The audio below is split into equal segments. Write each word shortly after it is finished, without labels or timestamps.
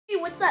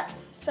what's up,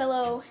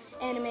 fellow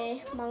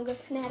anime manga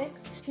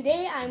fanatics?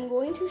 Today I'm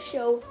going to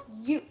show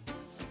you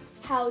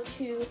how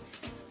to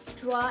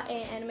draw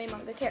an anime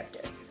manga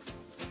character.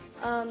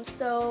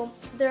 So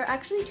there are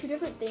actually two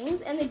different things,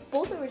 and they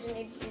both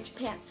originated in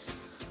Japan.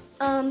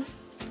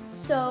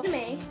 So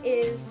anime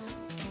is,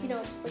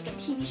 just like a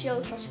TV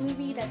show /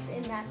 movie that's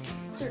in that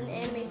certain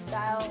anime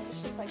style, which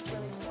is like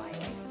really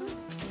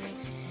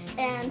kawaii.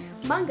 And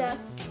manga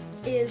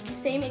is the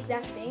same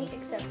exact thing,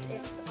 except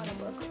it's on a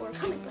book or a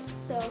comic book.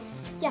 So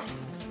yeah,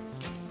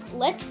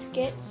 let's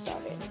get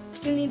started.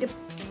 You need a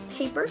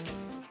paper,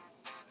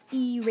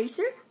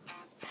 eraser,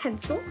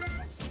 pencil,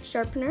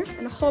 sharpener,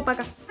 and a whole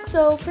bagas.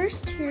 So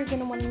first you're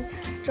gonna want to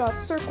draw a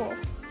circle,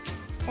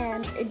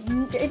 and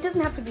it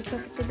doesn't have to be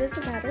perfect, it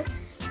doesn't matter.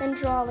 Then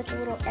draw like a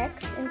little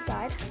X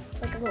inside,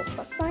 like a little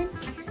plus sign.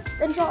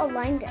 Then draw a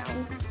line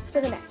down for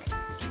the neck.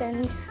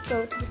 Then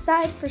go to the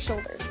side for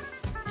shoulders.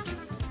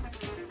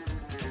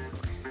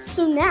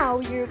 So now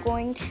you're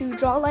going to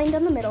draw a line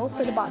down the middle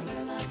for the body.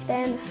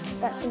 Then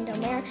that thing down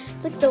there,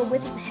 it's like the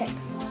width of the hip.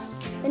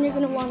 Then you're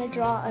going to want to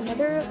draw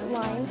another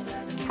line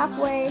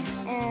halfway,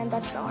 and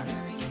that's the arm.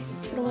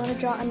 You're going to want to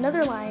draw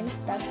another line,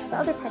 that's the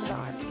other part of the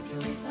arm.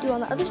 Do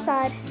on the other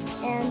side,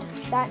 and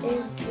that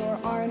is your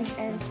arms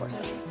and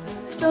torso.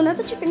 So now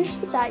that you're finished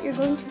with that, you're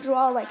going to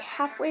draw like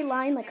halfway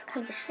line, like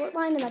kind of a short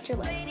line, and that's your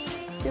leg.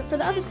 Do it for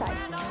the other side.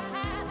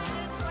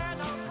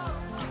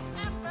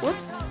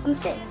 Whoops, a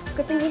mistake.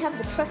 Good thing we have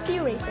the trusty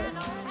eraser.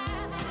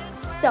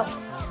 So,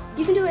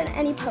 you can do it in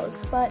any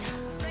pose, but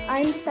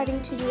I'm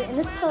deciding to do it in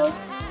this pose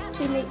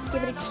to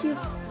give it a cute,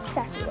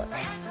 sassy look.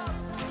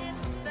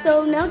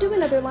 So now do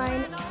another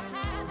line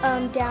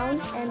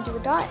down and do a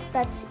dot.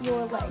 That's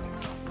your leg.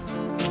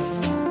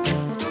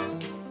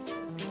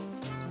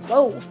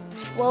 Whoa,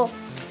 well,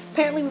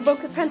 apparently we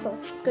broke the pencil.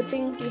 Good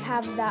thing we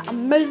have that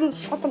amazing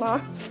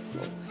sharpener.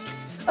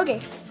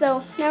 Okay,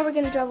 so now we're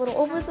going to draw little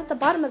ovals at the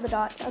bottom of the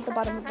dots at the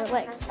bottom of our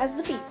legs, as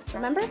the feet,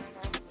 remember?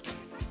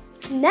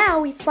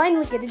 Now we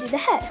finally get to do the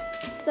head.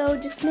 So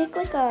just make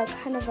like a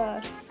kind of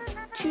a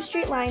 2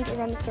 straight lines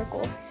around the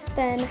circle,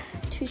 then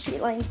 2 straight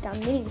lines down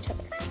meeting each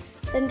other.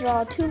 Then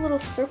draw 2 little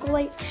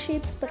circle-like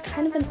shapes, but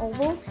kind of an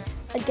oval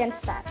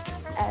against that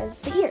as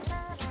the ears.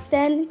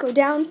 Then go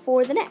down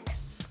for the neck.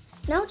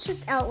 Now it's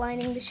just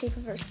outlining the shape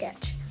of our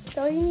sketch.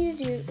 So all you need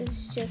to do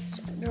is just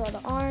draw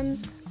the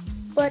arms,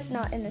 but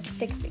not in a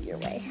stick figure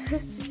way.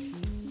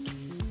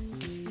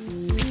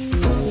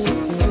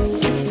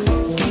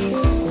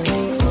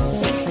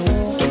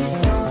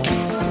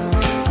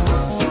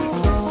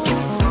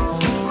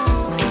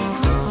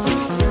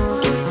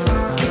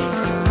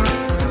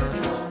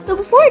 So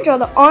before I draw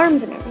the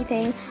arms and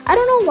everything, I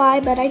don't know why,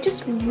 but I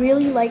just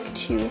really like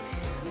to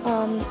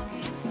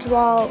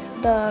draw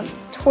the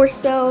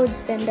torso,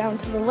 then down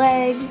to the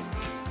legs,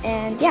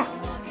 and yeah.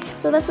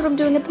 So that's what I'm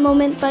doing at the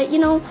moment, but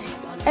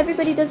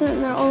everybody does it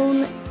in their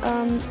own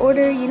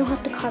order. You don't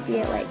have to copy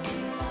it, like,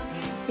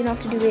 you don't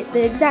have to do it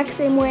the exact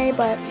same way,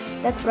 but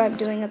that's what I'm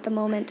doing at the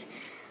moment.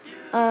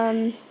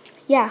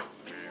 Yeah.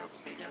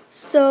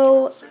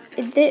 So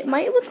it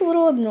might look a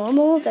little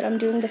abnormal that I'm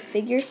doing the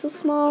figure so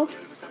small,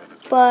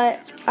 but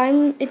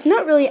it's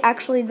not really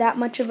actually that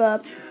much of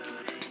a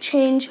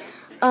change.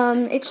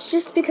 It's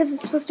just because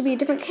it's supposed to be a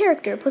different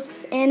character, plus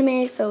it's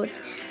anime, so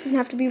it doesn't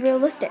have to be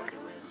realistic.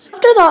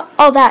 After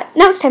all that,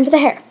 now it's time for the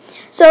hair.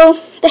 So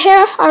the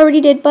hair I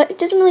already did, but it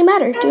doesn't really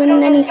matter. Do it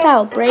in any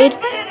style: braid,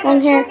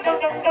 long hair,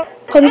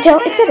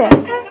 ponytail, etc.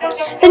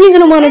 Then you're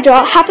going to want to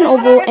draw half an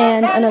oval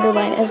and another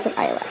line as the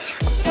eyelash.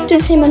 Do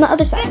the same on the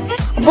other side.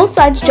 On both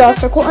sides, draw a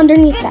circle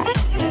underneath that.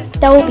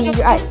 That will be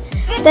your eyes.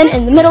 Then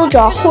in the middle,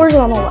 draw a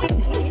horizontal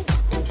line.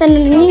 Then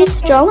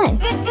underneath, draw a line.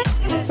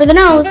 For the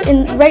nose,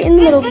 right in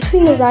the middle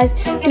between those eyes,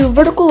 do a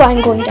vertical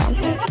line going down.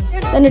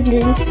 Then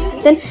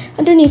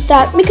underneath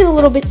that, make it a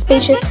little bit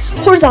spacious,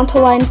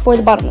 horizontal line for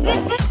the bottom of the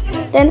nose.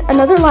 Then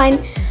another line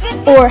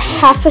or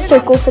half a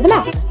circle for the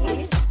mouth.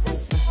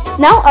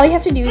 Now all you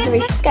have to do is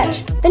erase the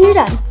sketch. Then you're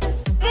done.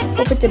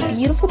 Hope it's a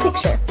beautiful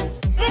picture.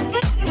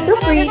 Feel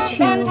free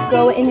to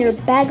go in your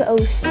bag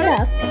of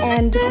stuff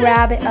and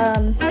grab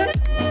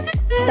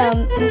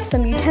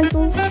some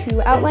utensils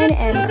to outline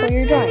and color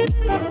your drawing.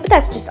 But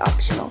that's just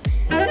optional.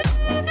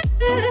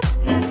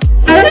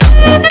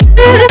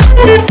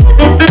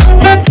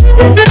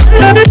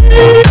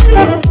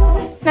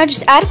 Now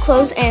just add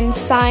clothes and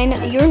sign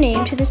your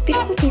name to this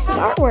beautiful piece of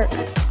artwork.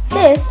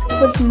 This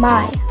was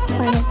my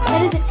final.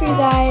 That is it for you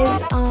guys.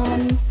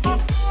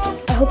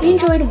 I hope you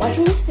enjoyed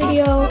watching this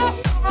video.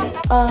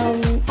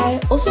 I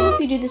also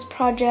hope you do this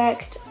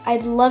project.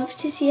 I'd love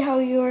to see how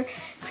your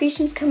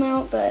creations come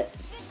out, but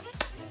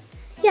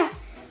yeah.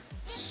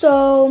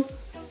 So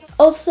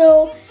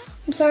also,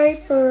 I'm sorry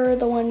for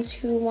the ones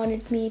who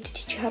wanted me to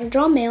teach you how to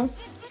draw mail.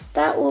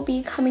 That will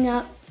be coming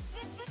up,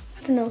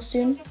 I don't know,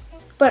 soon.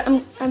 But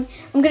I'm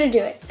gonna do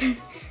it.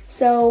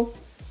 So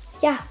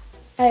yeah,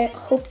 I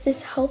hope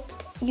this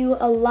helped you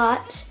a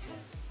lot.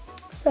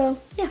 So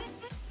yeah.